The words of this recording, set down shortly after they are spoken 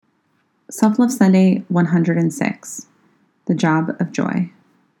Self-Love Sunday 106, The Job of Joy.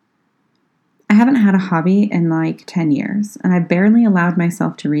 I haven't had a hobby in like 10 years, and I barely allowed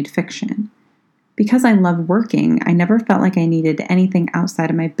myself to read fiction. Because I love working, I never felt like I needed anything outside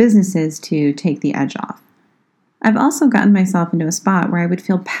of my businesses to take the edge off. I've also gotten myself into a spot where I would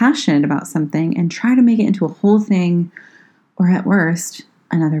feel passionate about something and try to make it into a whole thing, or at worst,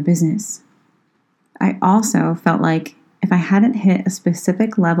 another business. I also felt like if I hadn't hit a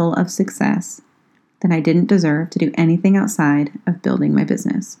specific level of success, then I didn't deserve to do anything outside of building my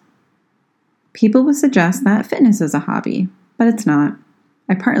business. People would suggest that fitness is a hobby, but it's not.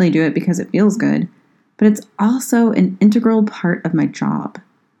 I partly do it because it feels good, but it's also an integral part of my job.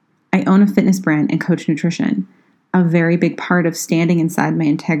 I own a fitness brand and coach nutrition. A very big part of standing inside my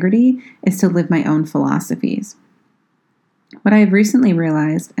integrity is to live my own philosophies. What I have recently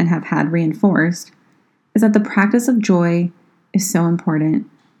realized and have had reinforced is that the practice of joy is so important.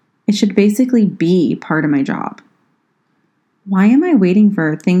 It should basically be part of my job. Why am I waiting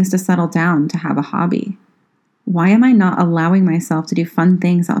for things to settle down to have a hobby? Why am I not allowing myself to do fun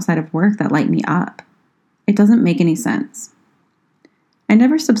things outside of work that light me up? It doesn't make any sense. I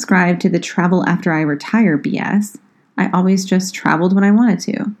never subscribed to the travel after I retire BS. I always just traveled when I wanted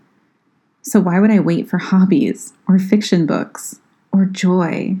to. So why would I wait for hobbies or fiction books or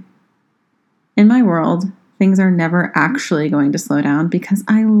joy? In my world, things are never actually going to slow down because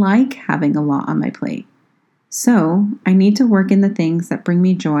I like having a lot on my plate. So I need to work in the things that bring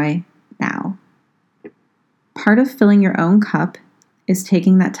me joy now. Part of filling your own cup is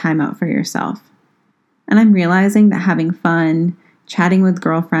taking that time out for yourself. And I'm realizing that having fun, chatting with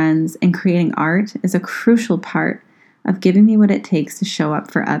girlfriends, and creating art is a crucial part of giving me what it takes to show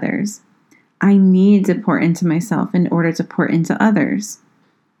up for others. I need to pour into myself in order to pour into others.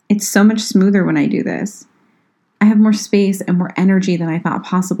 It's so much smoother when I do this. I have more space and more energy than I thought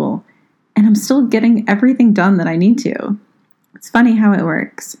possible, and I'm still getting everything done that I need to. It's funny how it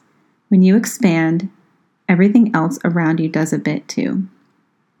works. When you expand, everything else around you does a bit too.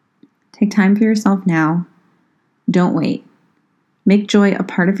 Take time for yourself now. Don't wait. Make joy a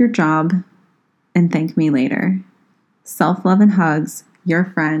part of your job, and thank me later. Self-love and hugs, your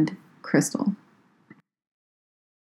friend, Chrystal.